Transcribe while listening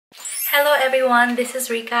Hello everyone, this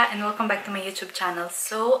is Rika and welcome back to my YouTube channel.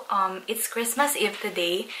 So, it's Christmas Eve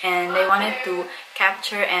today and I wanted to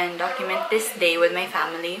capture and document this day with my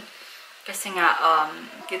family. Kasi nga,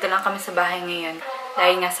 dito lang kami sa bahay ngayon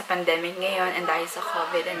dahil nga sa pandemic ngayon and dahil sa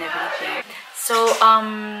COVID and everything. So,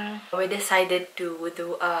 we decided to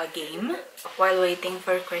do a game while waiting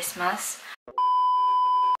for Christmas.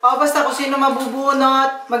 Basta kung sino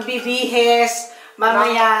mabubunot, magbibihis,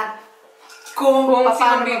 mamaya, kung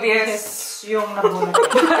paano magbibihis yung nabunot.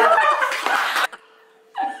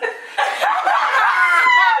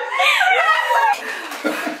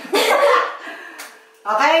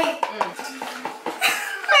 Okay?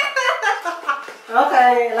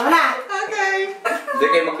 Okay, alam mo na. Okay. Hindi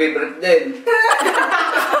kayo mag-favorite din.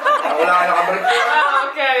 Wala ka naka-break.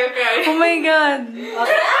 Okay. Oh my God!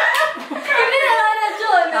 Hindi na na,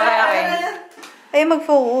 John. Okay. Ay,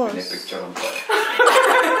 mag-focus. May picture ko.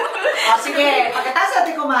 Sige, pagkatapos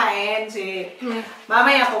natin kumain,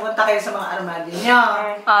 mamaya pumunta kayo sa mga armadillo nyo.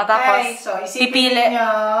 Tapos, so isipin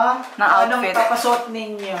nyo na anong outfit. papasuot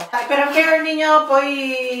ninyo. Prepare ninyo po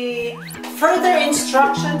further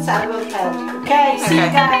instructions I will tell you. Okay, see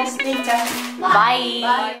you guys later. Bye!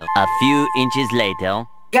 A few inches later.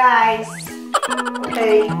 Guys,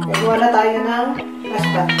 okay, nagawa na tayo ng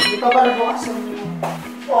basta. Hindi pa pala bukas ang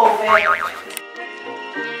oven.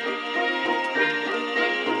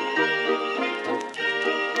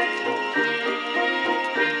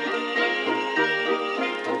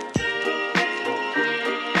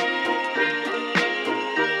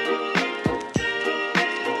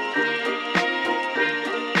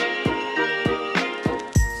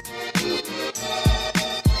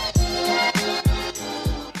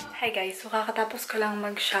 Hi guys, so kakatapos ko lang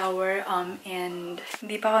mag-shower and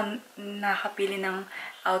hindi pa ako nakapili ng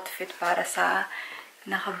outfit para sa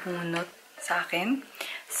nakabunot sa akin.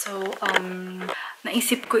 So,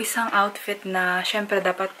 naisip ko isang outfit na syempre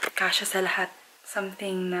dapat kasya sa lahat.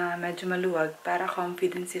 Something na medyo maluwag para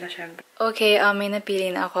confident sila syempre. Okay, may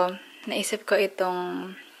napili na ako. Naisip ko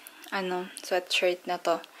itong sweatshirt na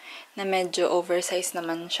to na medyo oversized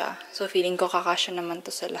naman siya. So, feeling ko kakasya naman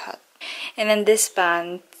to sa lahat. And then this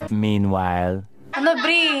pants. Meanwhile. Ano,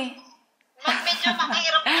 Bri? Medyo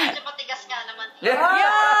makahirap, medyo matigas ka naman. Yeah!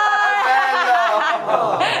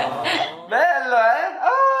 Bello, eh?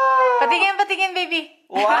 Oh! Patingin, baby.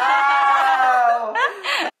 Wow!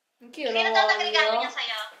 Sino daw nagregalo niya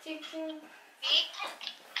sa'yo? Vic?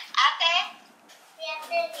 Ate?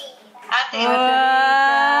 Ate?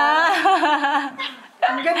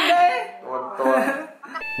 Ang ganda eh!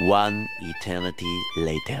 One eternity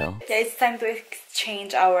later. Yeah, it's time to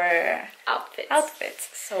exchange our outfits.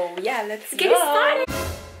 So yeah, let's get started.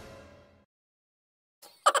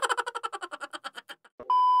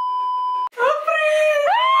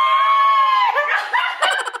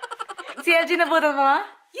 Si LG nabunod mo?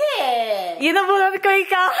 Yeah! Yun nabunod ko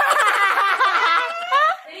ikaw.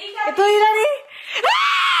 Ito yun na rin.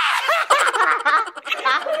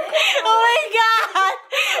 Oh my God!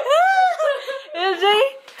 LJ!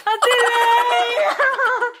 Ate Ray!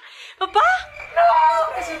 Papa? No!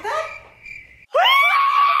 Kasi that?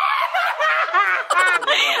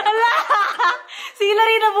 Ala! Si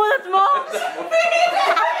Hilary nabunot mo?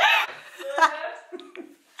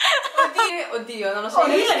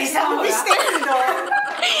 Hilary sa mga stendo!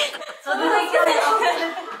 So, doon ay kasi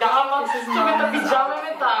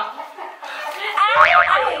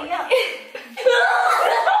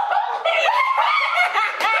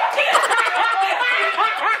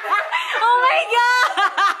Oh my God!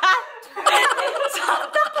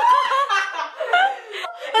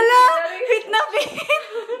 Ala! Fit na fit!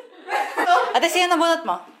 Ate, sino nabunot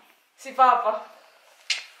mo? Si Papa.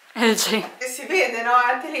 LJ. Si Bene, no?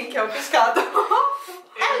 Ante Link, ho pescato.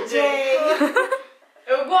 LJ!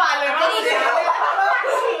 È uguale, ma non si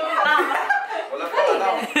Wala pa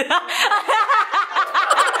alam.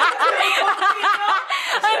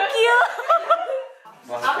 Ang cute!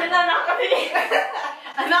 Akin na anak ko.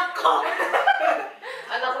 Anak ko.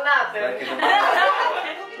 Anak natin.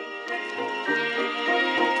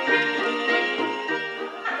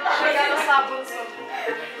 Regalo sa bunso.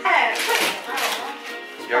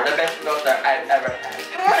 You're the best daughter I've ever had.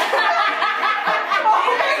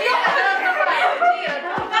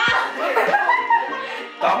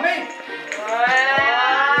 Dami!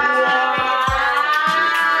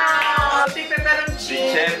 Si Peperoncino.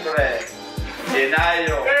 Dicembre,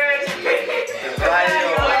 Gennaio,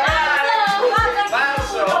 Febbraio,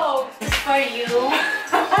 Marzo. This is for you.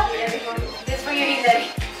 This is for you,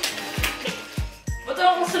 Hilary. Ba't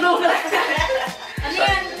akong sulugan? Ano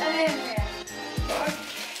yan?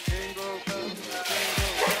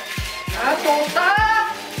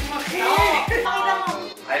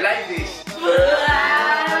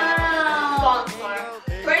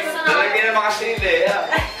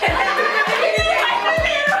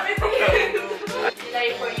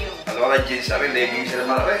 jeans na rin, leggings sila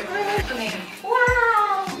malaki.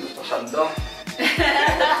 Wow! Ito, sando.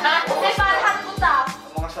 Ay, parang puta.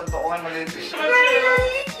 Ang mga sando ko ngayon malipis.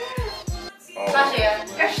 Kasi yan.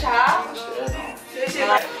 Kasha? Ang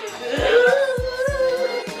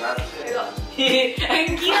cute!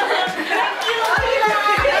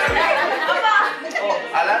 Oh,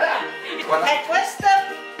 alala! E questo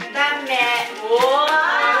da me.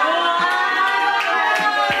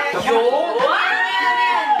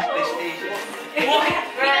 PlayStation.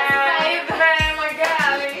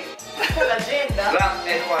 Black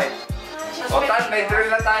and white. O, Tan, may drill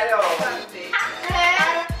na tayo.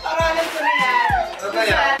 Para alam ko na yan. Ano ba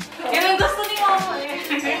yan? Yun ang gusto ni Mama eh.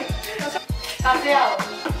 Sasayaw.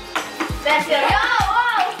 Sasayaw!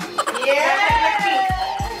 Wow! Yeah!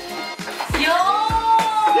 Yo!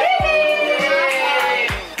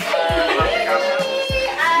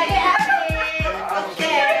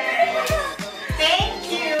 Okay.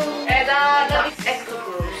 Thank you. Extra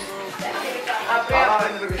cruise.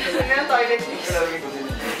 Toilet mix.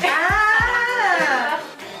 Ah!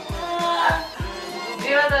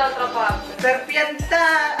 Di ba daw pa?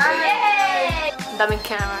 Perpianta! Yay! Ang daming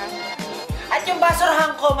camera. At yung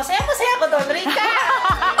basurahan ko, masaya-masaya ko doon, Rika!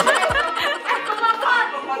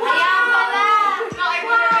 Kaya pala!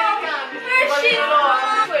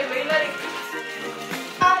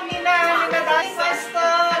 Nina dai questo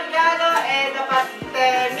regalo è da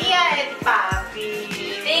parte mia e di papi.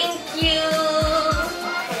 Thank you!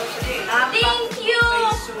 Thank you!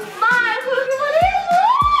 Mark, look at what it is!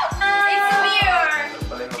 It's a mirror!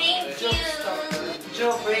 Thank you!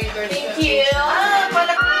 Joe Breaker. Thank you! Ah,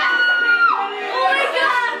 pala. Oh my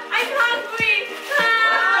God! I'm hungry!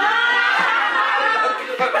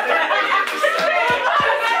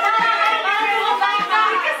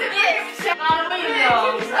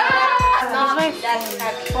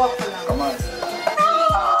 Come on.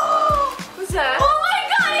 Who's that? Oh my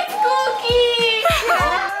God! It's Cookie!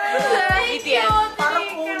 Thank you!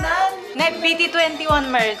 Parang kunan. Net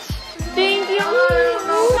BT21 merch. Thank you!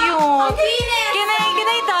 Cute. Can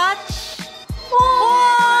I touch?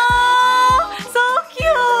 Wow! So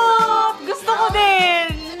cute! Gusto ko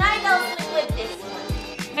din. Tonight I'll sleep with this one.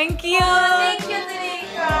 Thank you. Thank you,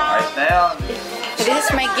 Nika! Ayos na yun. This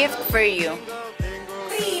is my gift for you.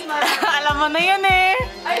 Alam mo na yun eh.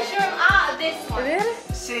 Are you sure? This one.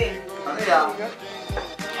 Si. Ano yan?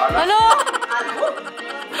 Hello?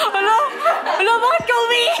 Hello, bakit ka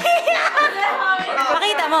umiiyak?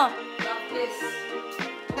 Pakita mo. This.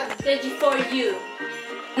 Thank you for you.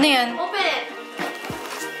 Ano yun? Open it.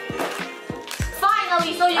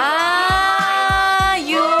 Finally, so you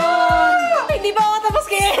Yun. Hindi pa ako tapos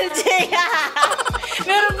kay LJ.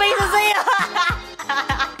 Meron pa isa sa'yo.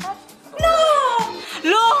 No!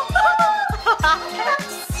 Lo!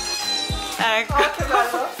 Ecco. Che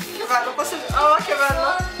bello, posso... Oh, che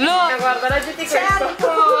bello. Lo! Guarda, leggiti questo.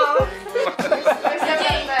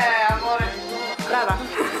 Amore. Brava.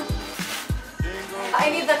 I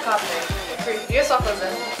need the cup. Io so cos'è.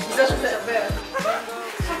 Bisogna sapere.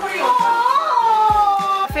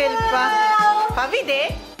 Film pa. Fa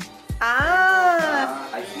vedere? Ah!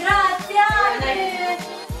 Grazie.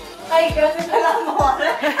 Ay, grazie per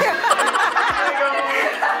l'amore.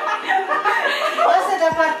 Questa è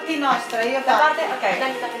da parte nostra, io Da parte? faccio.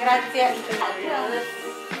 Ok. Grazie.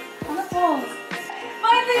 Ano to? Ma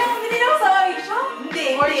ito yung binili ko sa Aisha?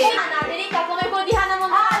 Hindi, Or hindi. Hana, Erika, kung may po di Hana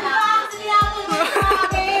Montana. Hindi ako sa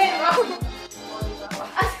akin.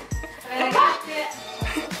 Grazie.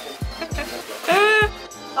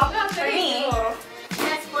 For me?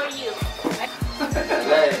 That's for you.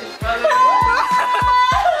 Alay.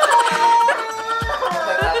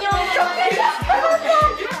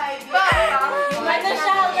 Yung ano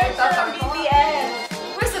siya, version ng BTS.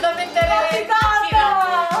 Questo da mettere nel taschino.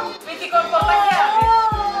 Metti col portachiavi.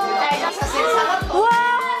 Sa senza to.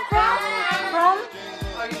 Wow! From?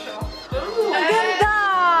 Ang ganda!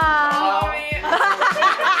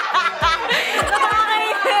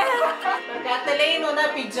 Nakakainis! Pagkatalino na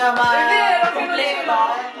pijama. Kompleto.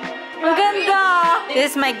 Ang ganda!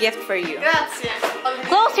 This is my gift for you. Grazie.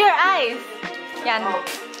 Close your eyes! Yan.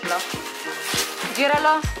 Lo.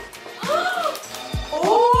 Giralo. Oh!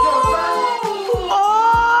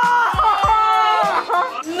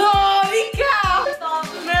 No, Mika!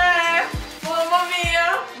 Mamma mia!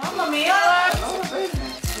 Mamma mia.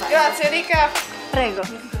 Grazie, Rika. Prego. Oh,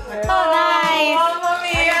 nice! Mamma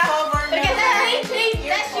mia! Perché te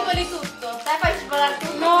scivoli tutto. Dai, fai scivolare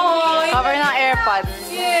tutto. No! Cover ng AirPods.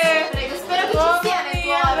 Prego, spero che ci sia nel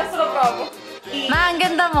cuore. Adesso lo provo. Ma, ang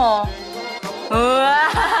ganda mo.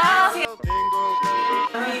 Wow!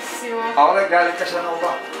 Ako naggalit ka sa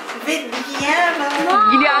nova. Vediamo.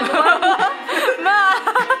 Ma!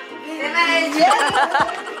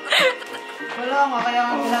 Wala nga, kaya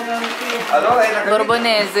nga ginagamit ko yun. Ano kayo nagkakita?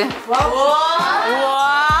 Bourbonese.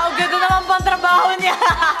 Wow! Ganda naman pang trabaho niya.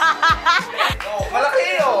 Oh,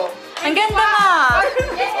 malaki oh. Ang ganda nga.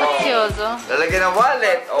 Seryoso. Lalagyan ng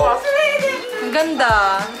wallet. Oh. Ang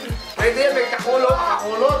ganda. Pwede yan, may kakulong.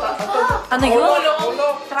 Kakulong. Ano yun?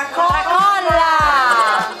 Tracola!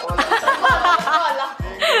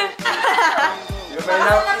 Yung may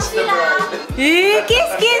napis na bride.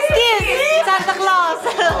 Kiss, kiss, kiss! Santa Claus!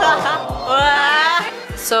 Wow!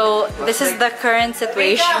 So, this is the current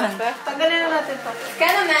situation. Tanggalin na natin to.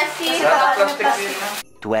 Kind of messy. Sarap plastic din.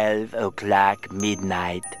 12 o'clock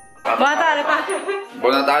midnight. Banatale pa.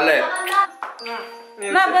 Bonatale.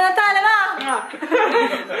 Ma, banatale ma!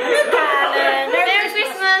 Merry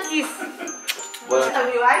Christmas. Ano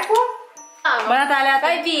yung iPhone? Banatale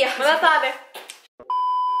ate. Baby. Banatale.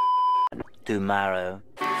 Tomorrow.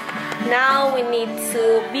 Now we need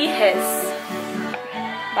to be his.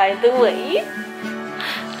 By the way,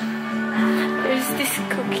 there's this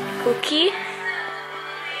cookie.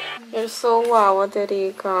 You're so wow,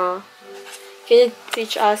 Derika. Can you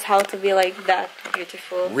teach us how to be like that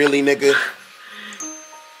beautiful? Really, nigga?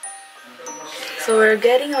 So we're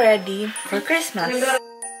getting ready for Christmas.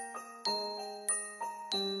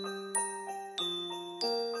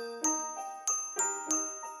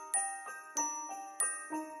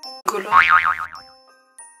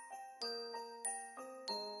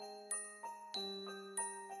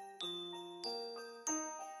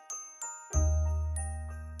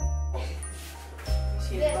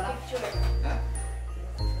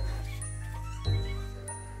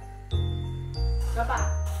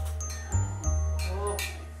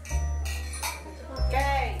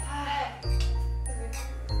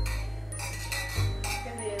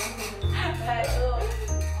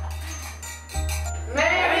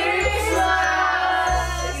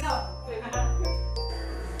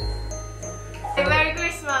 Merry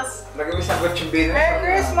Christmas. Lagyan mo sa kutsubino. Merry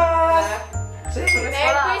Christmas! Merry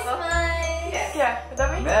Christmas.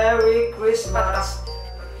 Merry Christmas.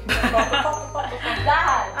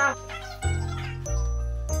 Lahat.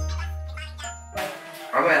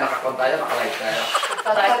 Mamaya, nakakontayo, nakalive tayo.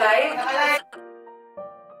 Live?